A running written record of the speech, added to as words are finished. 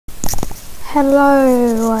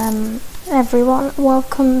Hello everyone,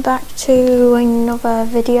 welcome back to another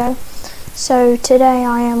video. So today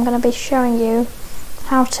I am going to be showing you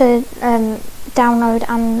how to download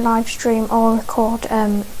and live stream or record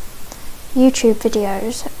YouTube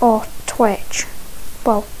videos or Twitch.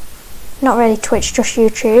 Well, not really Twitch, just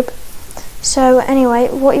YouTube. So anyway,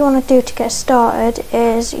 what you want to do to get started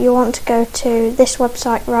is you want to go to this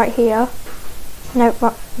website right here. No,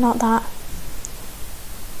 not that.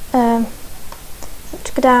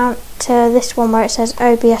 To go down to this one where it says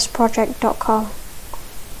obsproject.com.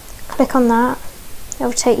 Click on that, it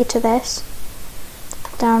will take you to this.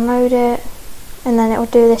 Download it, and then it will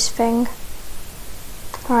do this thing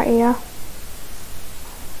right here.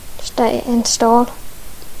 Just let it install.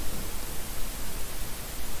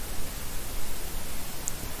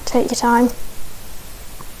 Take your time.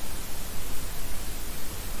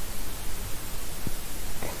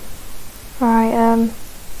 Right,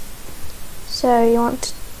 so you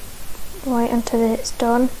want to wait until it's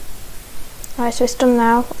done. Right, so it's done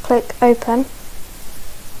now. Click open.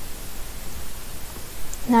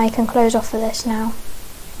 Now you can close off of this now.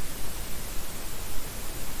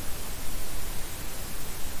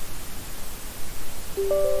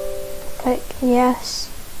 Click yes.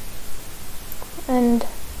 And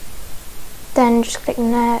then just click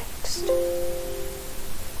next.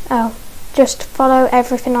 Oh, just follow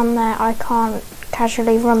everything on there. I can't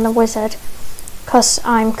casually run the wizard because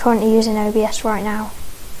I'm currently using OBS right now.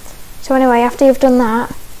 So anyway, after you've done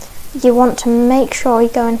that, you want to make sure you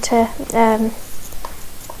go into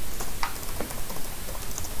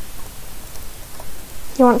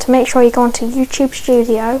YouTube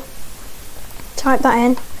Studio. Type that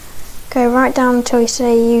in. Go right down until you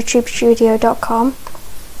say youtubestudio.com.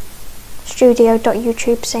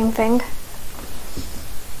 Studio.youtube, same thing.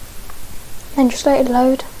 Then just let it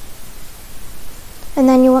load. And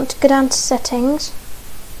then you want to go down to settings,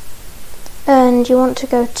 and you want to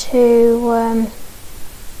go to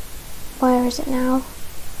where is it now?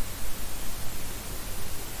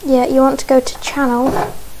 Yeah, you want to go to channel,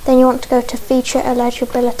 then you want to go to feature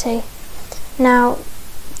eligibility. Now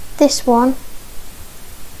this one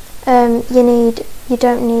you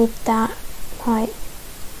don't need that, right?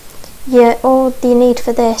 Yeah, all you need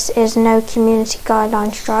for this is no community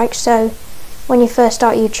guideline strike. So when you first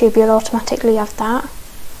start YouTube, you'll automatically have that.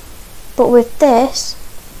 But with this,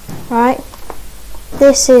 right,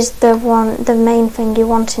 this is the main thing you're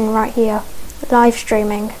wanting right here, live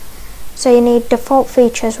streaming. So you need default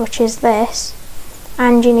features, which is this,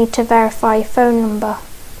 and you need to verify your phone number.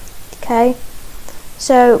 Okay,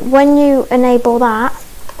 so when you enable that,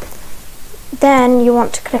 then you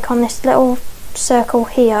want to click on this little circle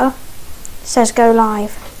here. It says go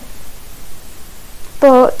live.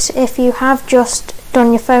 But if you have just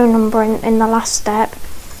done your phone number in the last step,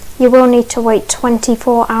 you will need to wait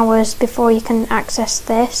 24 hours before you can access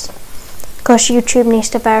this, because YouTube needs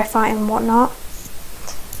to verify and whatnot.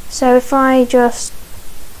 So if I just,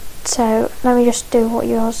 so let me just do what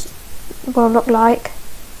yours will look like.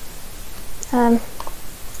 And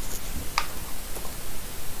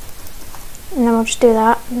then we'll just do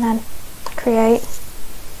that and then create.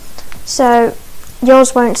 So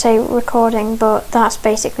yours won't say recording, but that's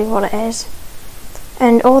basically what it is.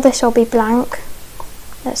 And all this will be blank.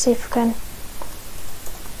 Let's see if we can.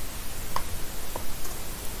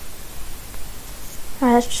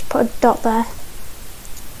 Right, let's just put a dot there.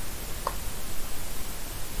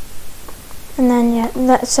 And then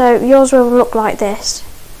yeah, so yours will look like this,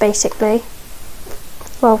 basically.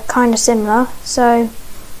 Well, kind of similar. So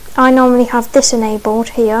I normally have this enabled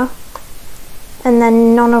here, and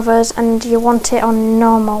then none others, and you want it on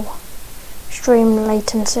normal stream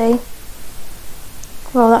latency.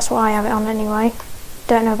 Well, that's what I have it on anyway.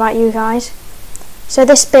 Don't know about you guys. So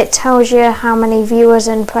this bit tells you how many viewers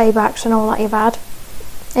and playbacks and all that you've had,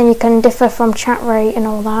 and you can differ from chat rate and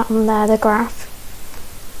all that on there, the graph.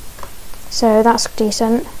 So that's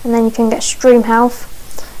decent. And then you can get stream health.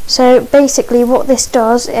 So basically what this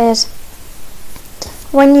does is,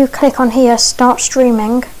 when you click on here, start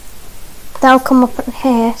streaming, they'll come up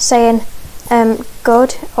here saying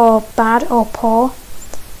good or bad or poor.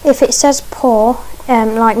 If it says poor,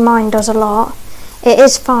 like mine does a lot, it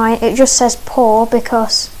is fine. It just says poor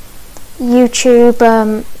because YouTube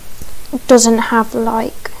doesn't have,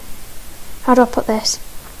 like, how do I put this?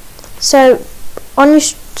 So on your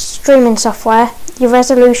streaming software, your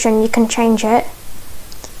resolution, you can change it,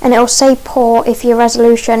 and it'll say poor if your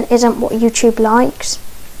resolution isn't what YouTube likes.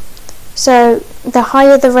 So the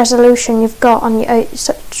higher the resolution you've got on your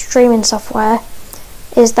streaming software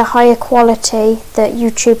is the higher quality that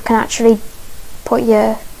YouTube can actually put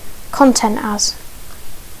your content as.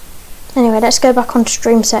 Anyway, let's go back onto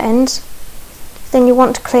stream settings. Then you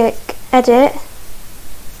want to click edit.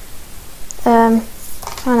 I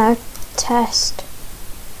know, test.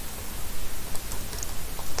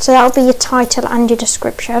 So that'll be your title and your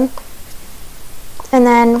description. And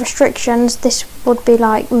then restrictions, this would be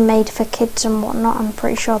like made for kids and whatnot, I'm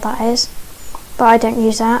pretty sure that is. But I don't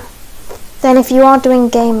use that. Then if you are doing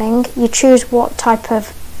gaming, you choose what type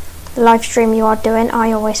of live stream you are doing.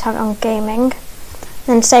 I always have it on gaming.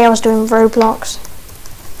 Then say I was doing Roblox.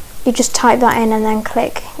 You just type that in and then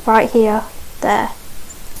click right here, there.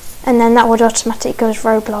 And then that would automatically go as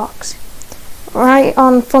Roblox. Right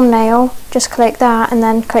on thumbnail, just click that and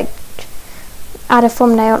then click add a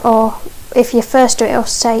thumbnail, or if you first do it, it'll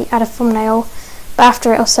say add a thumbnail, but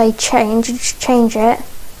after it'll say change, you just change it.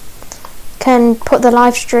 Can put the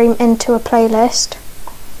live stream into a playlist.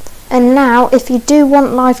 And now if you do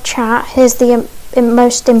want live chat, here's the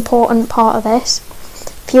most important part of this.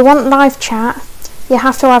 If you want live chat, you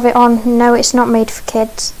have to have it on no, it's not made for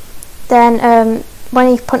kids. Then when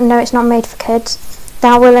you put no, it's not made for kids,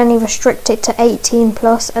 that will only restrict it to 18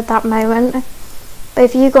 plus at that moment. But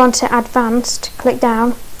if you go on to advanced, click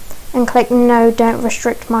down and click no, don't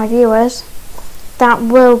restrict my viewers, that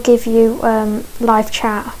will give you live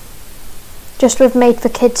chat. Just with made for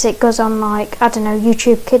kids, it goes on like, I don't know,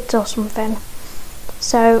 YouTube Kids or something.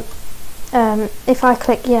 So if I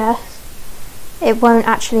click yes, it won't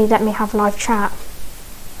actually let me have live chat.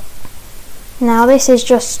 Now this is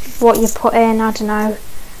just what you put in, I don't know,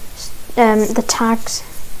 the tags,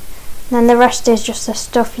 and then the rest is just the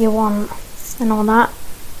stuff you want and all that.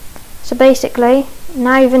 So basically,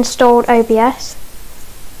 now you've installed OBS,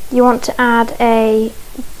 you want to add a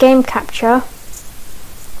game capture.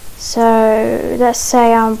 So let's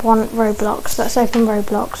say I want Roblox. Let's open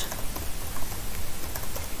Roblox.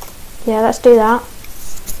 Yeah, let's do that.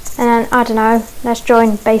 And then, I don't know, let's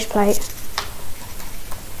join baseplate.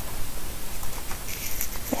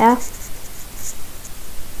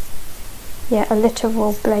 Yeah, a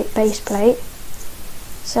literal base plate.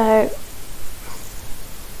 So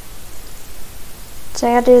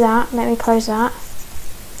say I do that, let me close that.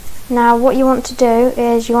 Now what you want to do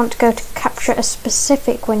is you want to go to capture a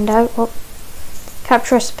specific window.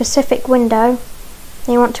 Capture a specific window.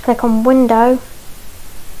 Then you want to click on window.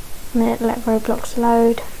 A minute, let Roblox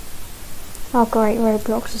load. Oh great,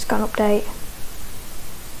 Roblox has got an update.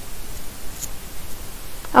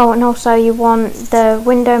 Oh, and also you want the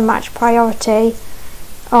window match priority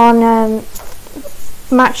on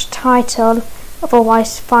match title,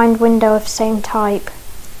 otherwise find window of same type.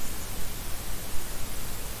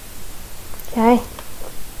 Okay.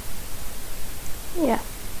 Yeah.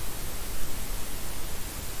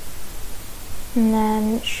 And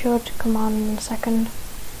then it should come on in a second.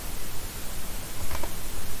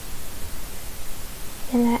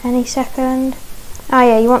 In any second. Oh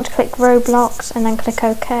yeah, you want to click Roblox and then click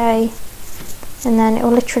OK, and then it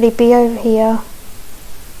will literally be over here.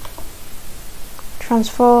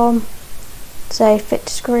 Transform, say fit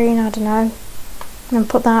to screen, I don't know, and then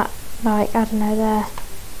put that like, I don't know, there.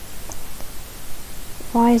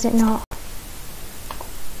 Why is it not?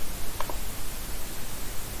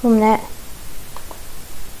 1 minute.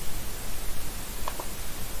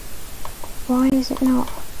 Why is it not?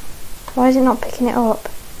 Why is it not picking it up?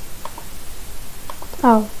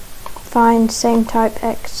 Oh, find same type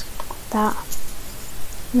X, that.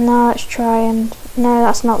 Now let's try and, no,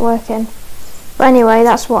 that's not working. But anyway,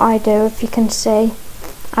 that's what I do, if you can see.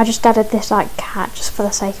 I just added this like cat just for the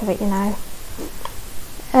sake of it, you know.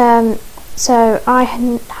 So I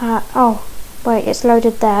had, oh wait, it's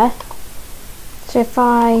loaded there. So if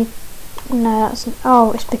I, no, that's,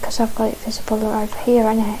 oh, it's because I've got it visible over here,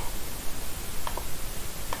 isn't it?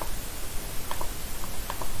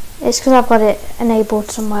 It's because I've got it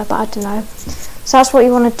enabled somewhere, but I don't know. So that's what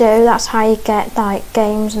you want to do. That's how you get like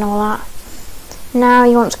games and all that. Now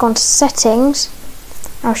you want to go on to settings.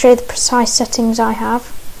 I'll show you the precise settings I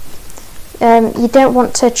have. You don't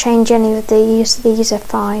want to change any of these. These are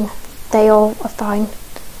fine. They all are fine.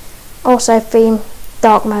 Also theme,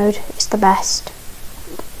 dark mode is the best.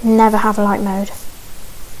 Never have a light mode.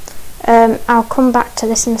 I'll come back to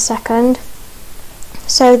this in a second.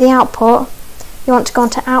 So the output, you want to go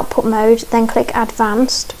into output mode, then click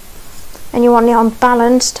advanced, and you want it on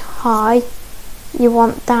balanced, high. You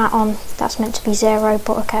want that on, that's meant to be 0,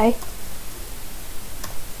 but okay.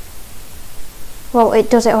 Well, it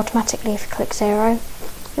does it automatically if you click 0.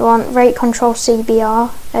 You want rate control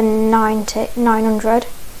CBR and 900.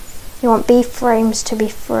 You want B frames to be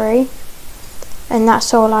 3, and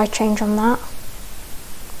that's all I change on that,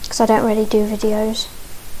 because I don't really do videos.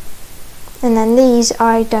 And then these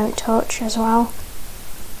I don't touch as well.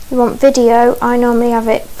 you want video, I normally have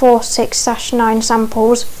it 4.6/9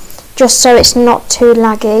 samples, just so it's not too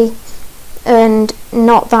laggy and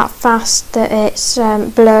not that fast that it's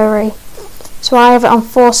blurry. So I have it on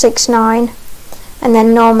 4.6/9 and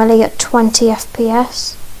then normally at 20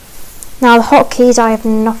 FPS. Now the hotkeys, I have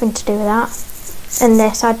nothing to do with that, and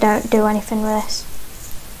this, I don't do anything with this.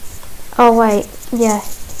 Oh wait, yeah,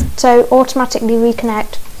 so automatically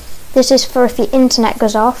reconnect. This is for if your internet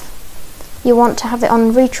goes off. You want to have it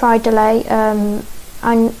on retry delay.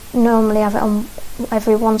 I normally have it on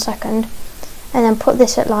every 1 second, and then put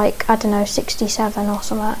this at like, I don't know, 67 or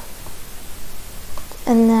something,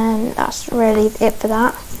 and then that's really it for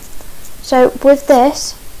that. So with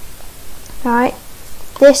this, right,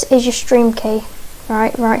 this is your stream key,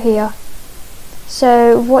 right here.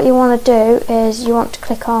 So what you want to do is you want to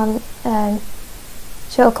click on,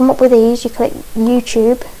 so it'll come up with these. You click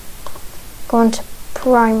YouTube, go on to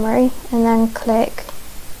primary, and then click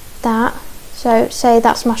that. So say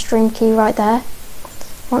that's my stream key right there.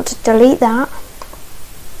 Want to delete that,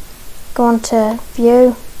 go on to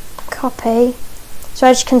view, copy. So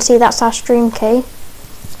as you can see, that's our stream key.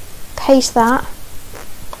 Paste that,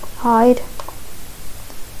 hide,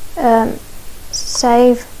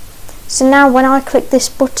 save. So now when I click this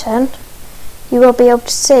button, you will be able to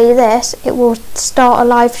see this. It will start a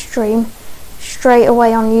live stream straight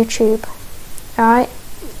away on YouTube. Alright,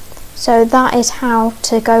 so that is how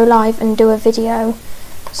to go live and do a video.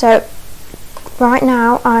 So right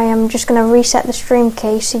now I am just going to reset the stream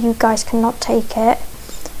key so you guys cannot take it.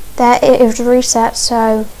 There, it is reset,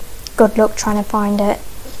 so good luck trying to find it.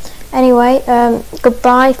 Anyway,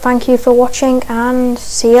 goodbye, thank you for watching, and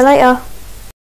see you later.